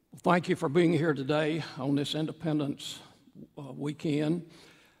Thank you for being here today on this Independence weekend.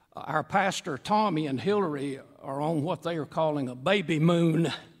 Our pastor, Tommy and Hillary, are on what they are calling a baby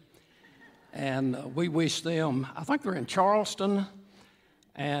moon, and we wish them, I think they're in Charleston,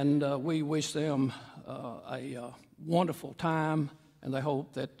 and we wish them a wonderful time, and they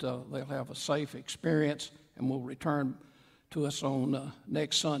hope that they'll have a safe experience and will return to us on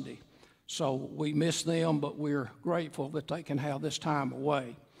next Sunday. So we miss them, but we're grateful that they can have this time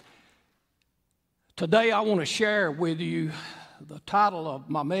away. Today I want to share with you, the title of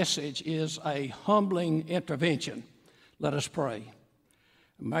my message is A Humbling Intervention. Let us pray.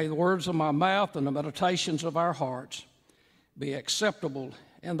 May the words of my mouth and the meditations of our hearts be acceptable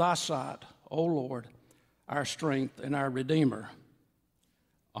in thy sight, O Lord, our strength and our Redeemer.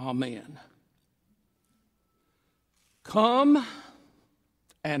 Amen. Come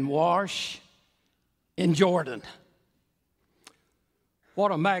and wash in Jordan.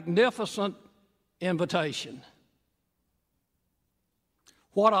 What a magnificent invitation.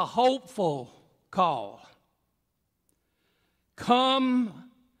 What a hopeful call.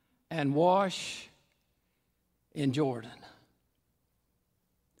 Come and wash in Jordan.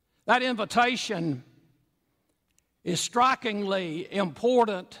 That invitation is strikingly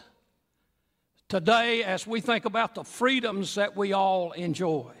important today as we think about the freedoms that we all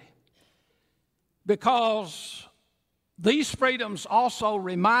enjoy, because these freedoms also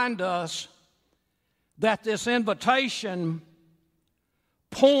remind us that this invitation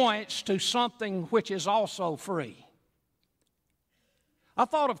points to something which is also free. I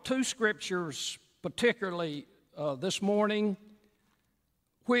thought of two scriptures particularly this morning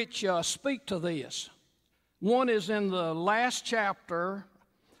which speak to this. One is in the last chapter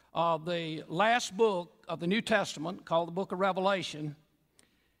of the last book of the New Testament, called the book of Revelation,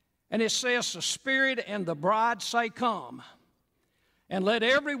 and it says, "The Spirit and the bride say, come. And let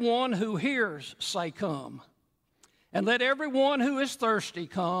everyone who hears say, come. And let everyone who is thirsty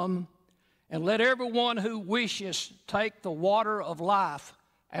come. And let everyone who wishes take the water of life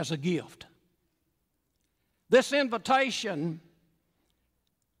as a gift." This invitation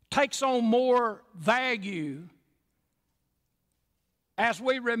takes on more value as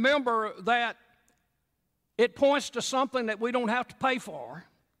we remember that it points to something that we don't have to pay for.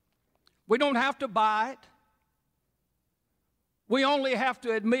 We don't have to buy it. We only have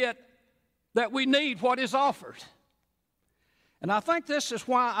to admit that we need what is offered. And I think this is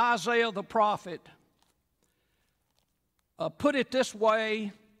why Isaiah the prophet put it this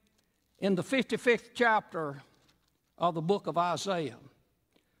way in the 55th chapter of the book of Isaiah.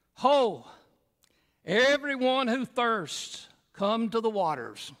 "Ho, everyone who thirsts, come to the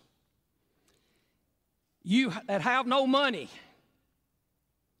waters. You that have no money,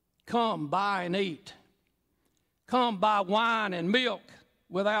 come buy and eat. Come buy wine and milk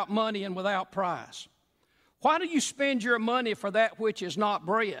without money and without price. Why do you spend your money for that which is not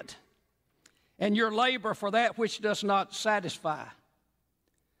bread, and your labor for that which does not satisfy?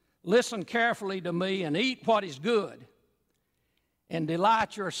 Listen carefully to me and eat what is good, and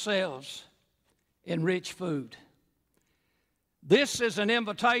delight yourselves in rich food." This is an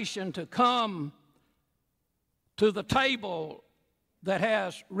invitation to come to the table that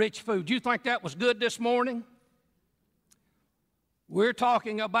has rich food. Do you think that was good this morning? We're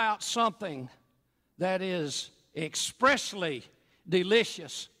talking about something that is expressly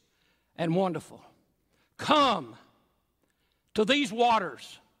delicious and wonderful. Come to these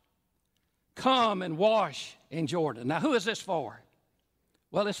waters. Come and wash in Jordan. Now, who is this for?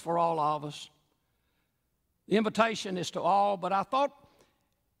 Well, it's for all of us. The invitation is to all, but I thought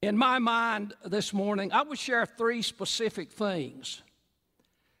in my mind this morning I would share three specific things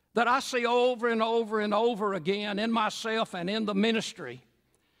that I see over and over and over again in myself and in the ministry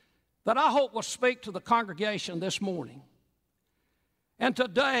that I hope will speak to the congregation this morning. And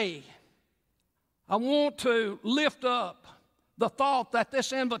today, I want to lift up the thought that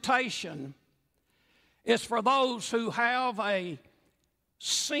this invitation is for those who have a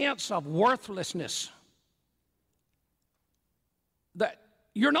sense of worthlessness, that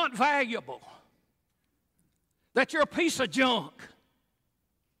you're not valuable, that you're a piece of junk.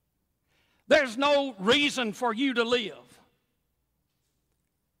 There's no reason for you to live.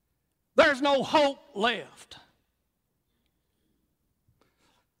 There's no hope left.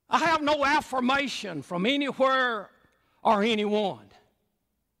 I have no affirmation from anywhere or anyone.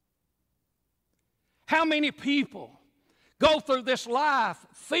 How many people go through this life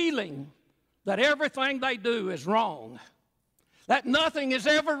feeling that everything they do is wrong, that nothing is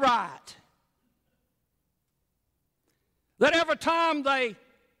ever right, that every time they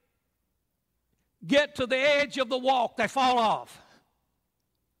get to the edge of the walk, they fall off.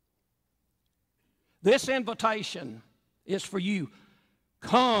 This invitation is for you.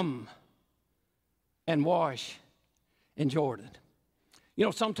 Come and wash in Jordan. You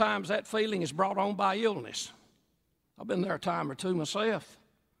know, sometimes that feeling is brought on by illness. I've been there a time or two myself.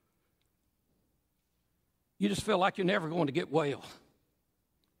 You just feel like you're never going to get well.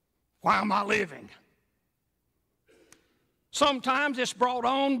 Why am I living? Sometimes it's brought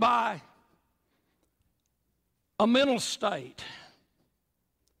on by a mental state.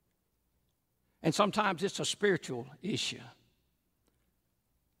 And sometimes it's a spiritual issue.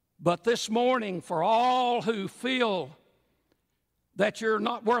 But this morning, for all who feel that you're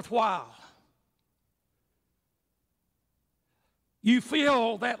not worthwhile, you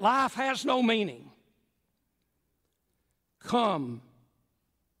feel that life has no meaning, come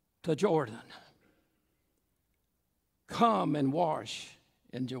to Jordan. Come and wash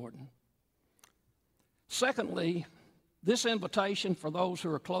in Jordan. Secondly, this invitation for those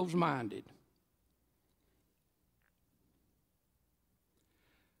who are closed-minded.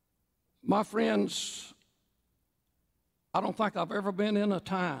 My friends, I don't think I've ever been in a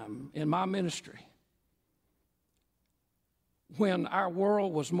time in my ministry when our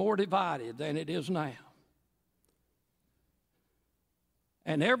world was more divided than it is now.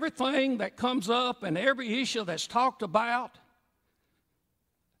 And everything that comes up and every issue that's talked about,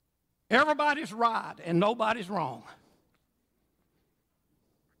 everybody's right and nobody's wrong.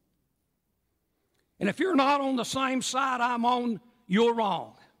 And if you're not on the same side I'm on, you're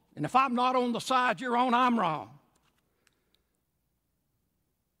wrong. And if I'm not on the side you're on, I'm wrong.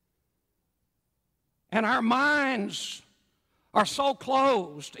 And our minds are so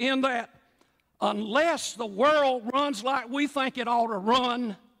closed in that unless the world runs like we think it ought to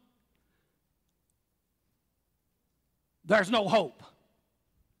run, there's no hope.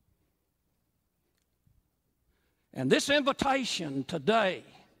 And this invitation today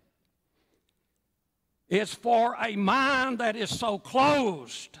is for a mind that is so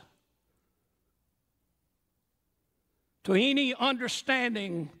closed to any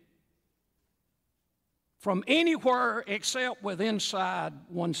understanding from anywhere except with inside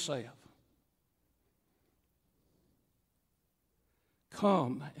oneself.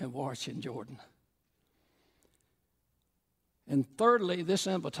 Come and wash in Jordan. And thirdly, this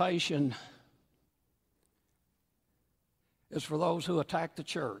invitation is for those who attack the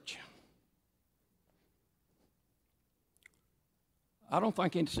church. I don't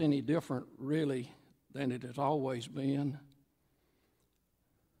think it's any different, really, than it has always been.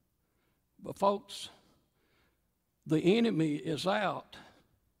 But folks, the enemy is out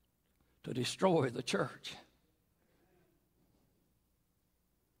to destroy the church.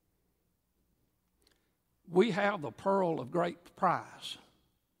 We have the pearl of great price.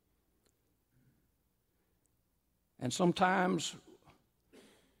 And sometimes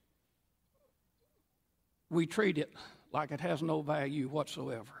we treat it like it has no value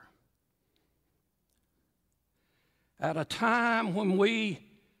whatsoever. At a time when we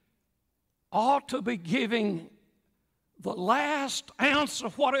ought to be giving the last ounce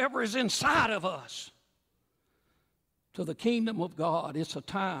of whatever is inside of us to the kingdom of God, it's a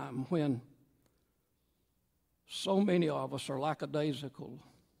time when so many of us are lackadaisical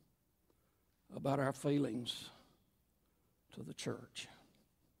about our feelings to the church.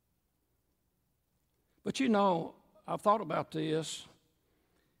 But you know, I've thought about this.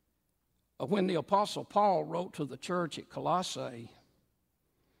 When the Apostle Paul wrote to the church at Colossae,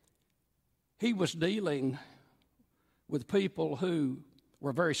 he was dealing with people who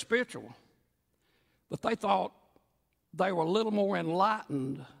were very spiritual, but they thought they were a little more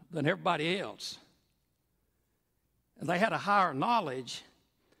enlightened than everybody else. And they had a higher knowledge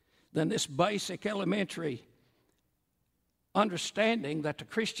than this basic elementary understanding that the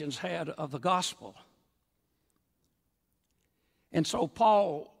Christians had of the gospel. And so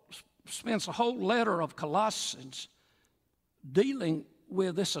Paul spends a whole letter of Colossians dealing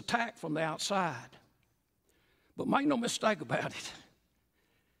with this attack from the outside. But make no mistake about it,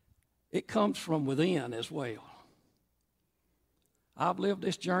 it comes from within as well. I've lived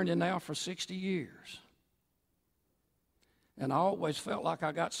this journey now for 60 years. And I always felt like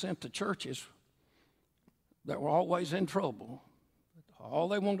I got sent to churches that were always in trouble. All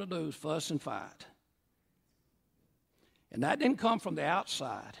they wanted to do is fuss and fight. And that didn't come from the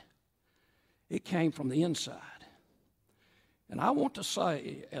outside. It came from the inside. And I want to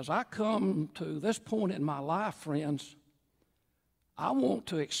say, as I come to this point in my life, friends, I want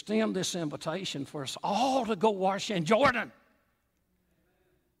to extend this invitation for us all to go wash in Jordan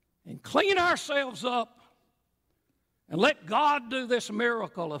and clean ourselves up and let God do this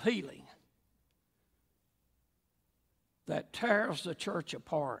miracle of healing that tears the church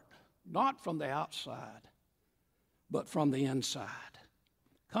apart not from the outside, but from the inside.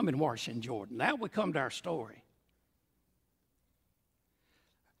 Come and wash in Jordan. Now we come to our story.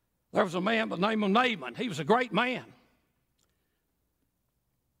 There was a man by the name of Naaman. He was a great man.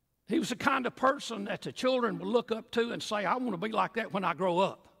 He was the kind of person that the children would look up to and say, I want to be like that when I grow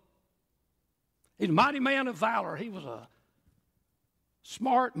up. He's a mighty man of valor. He was a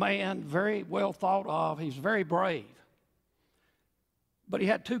smart man, very well thought of. He was very brave. But he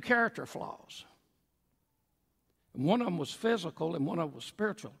had two character flaws. And one of them was physical and one of them was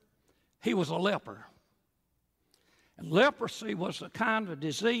spiritual. He was a leper. And leprosy was the kind of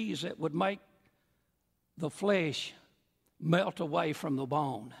disease that would make the flesh melt away from the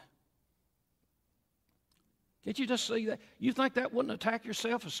bone. Can't you just see that? You think that wouldn't attack your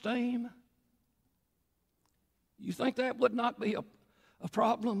self-esteem? You think that would not be a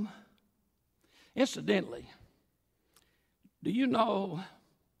problem? Incidentally, do you know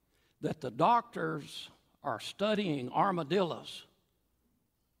that the doctors are studying armadillos?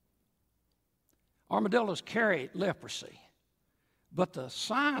 Armadillos carry leprosy, but the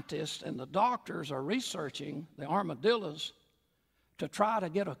scientists and the doctors are researching the armadillos to try to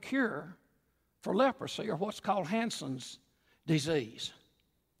get a cure for leprosy, or what's called Hansen's disease.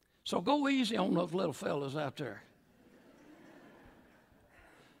 So go easy on those little fellas out there.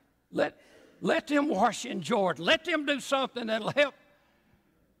 Let them wash in Jordan. Let them do something that'll help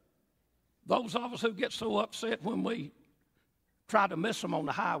those of us who get so upset when we try to miss them on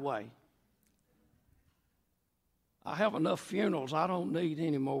the highway. I have enough funerals. I don't need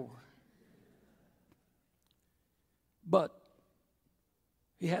any more. But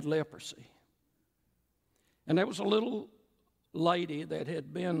he had leprosy. And there was a little lady that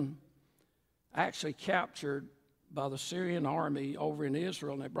had been actually captured by the Syrian army over in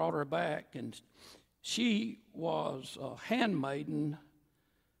Israel, and they brought her back, and she was a handmaiden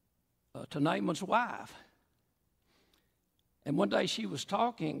to Naaman's wife. And one day she was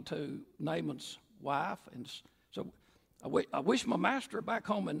talking to Naaman's wife, and so I wish my master back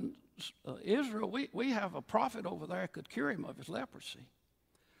home in Israel, we have a prophet over there that could cure him of his leprosy.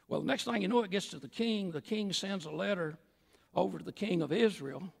 Well, the next thing you know, it gets to the king. The king sends a letter over to the king of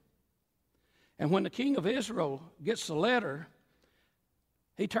Israel. And when the king of Israel gets the letter,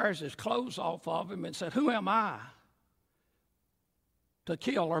 he tears his clothes off of him and said, who am I to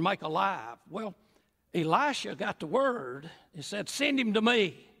kill or make alive? Well, Elisha got the word. He said, send him to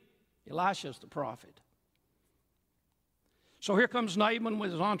me. Elisha's the prophet. So here comes Naaman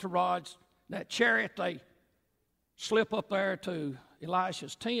with his entourage. That chariot, they slip up there to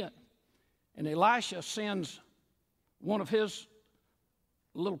Elisha's tent. And Elisha sends one of his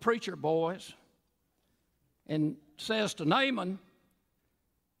little preacher boys and says to Naaman,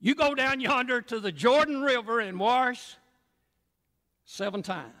 you go down yonder to the Jordan River and wash 7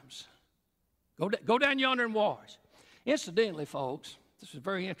 times. Go down yonder and wash. Incidentally, folks, this is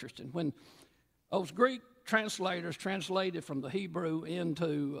very interesting. When those Greek translators translated from the Hebrew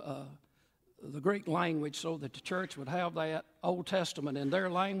into the Greek language so that the church would have that Old Testament in their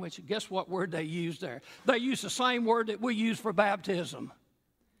language, guess what word they used there? They used the same word that we use for baptism.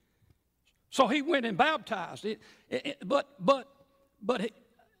 So he went and baptized it, but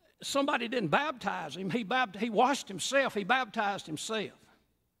somebody didn't baptize him. He washed himself. He baptized himself.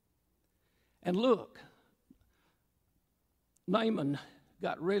 And look, Naaman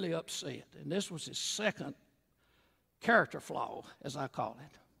got really upset, and this was his second character flaw, as I call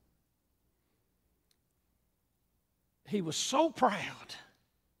it. He was so proud.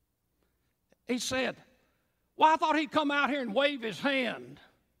 He said, well, I thought he'd come out here and wave his hand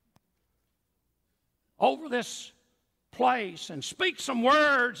over this place and speak some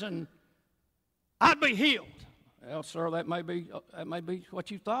words and I'd be healed. Well, sir, that may be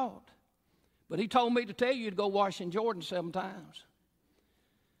what you thought. But he told me to tell you to go wash in Jordan 7 times.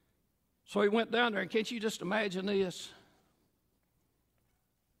 So he went down there, and can't you just imagine this?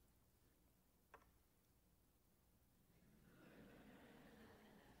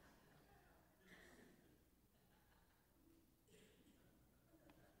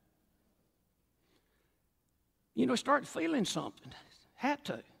 You know, he started feeling something. Had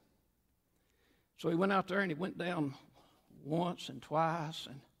to. So he went out there and he went down once and twice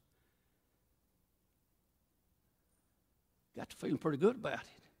and got to feeling pretty good about it.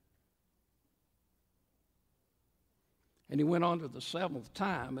 And he went on to the 7th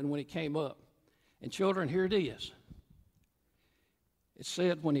time, and when he came up, and children, here it is. It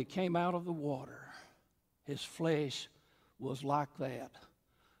said when he came out of the water, his flesh was like that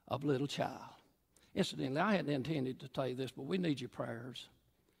of a little child. Incidentally, I hadn't intended to tell you this, but we need your prayers.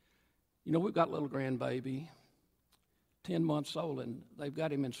 You know, we've got a little grandbaby. 10 months old, and they've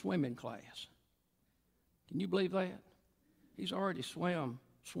got him in swimming class. Can you believe that? He's already swam,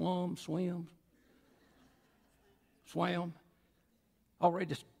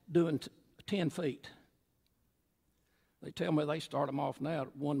 already doing 10 feet. They tell me they start them off now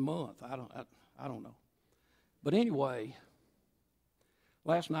at 1 month. I don't know. But anyway,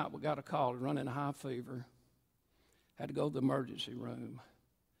 last night we got a call, running a high fever. Had to go to the emergency room,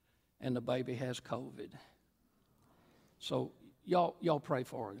 and the baby has COVID. So y'all pray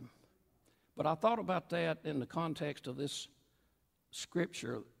for him. But I thought about that in the context of this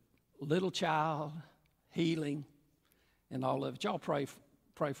scripture, little child, healing, and all of it. Y'all pray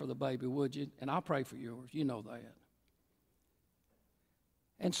for the baby, would you? And I'll pray for yours. You know that.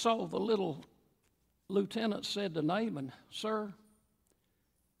 And so the little lieutenant said to Naaman, "Sir,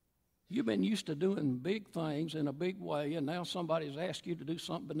 you've been used to doing big things in a big way, and now somebody's asked you to do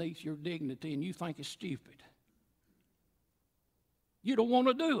something beneath your dignity, and you think it's stupid. You don't want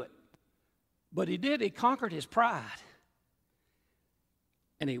to do it." But he did. He conquered his pride.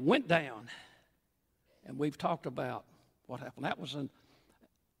 And he went down. And we've talked about what happened. That was an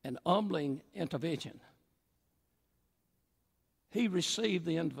humbling intervention. He received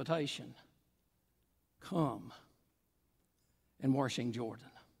the invitation, "Come and wash in Jordan."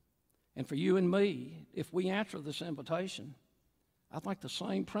 And for you and me, if we answer this invitation, I think the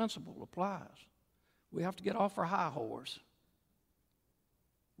same principle applies. We have to get off our high horse.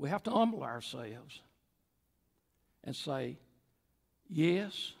 We have to humble ourselves and say,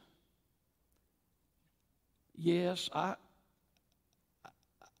 yes, I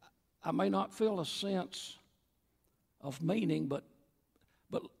may not feel a sense of meaning, but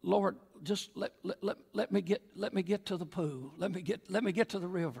Lord, just let me get to the pool. Let me get to the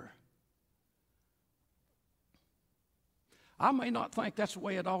river. I may not think that's the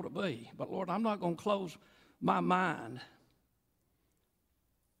way it ought to be, but Lord, I'm not going to close my mind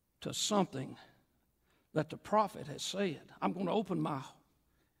to something that the prophet has said. I'm going to open my...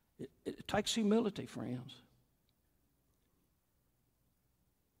 It takes humility, friends.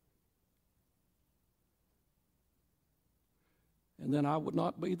 And then I would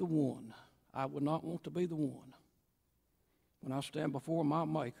not be the one. I would not want to be the one when I stand before my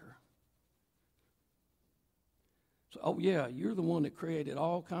Maker. So, oh yeah, you're the one that created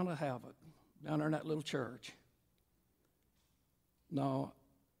all kind of havoc down there in that little church. No,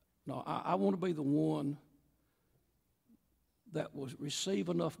 I want to be the one that will receive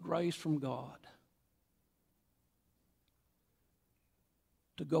enough grace from God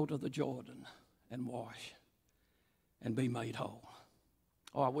to go to the Jordan and wash and be made whole.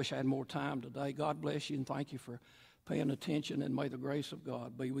 Oh, I wish I had more time today. God bless you, and thank you for paying attention, and may the grace of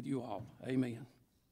God be with you all. Amen.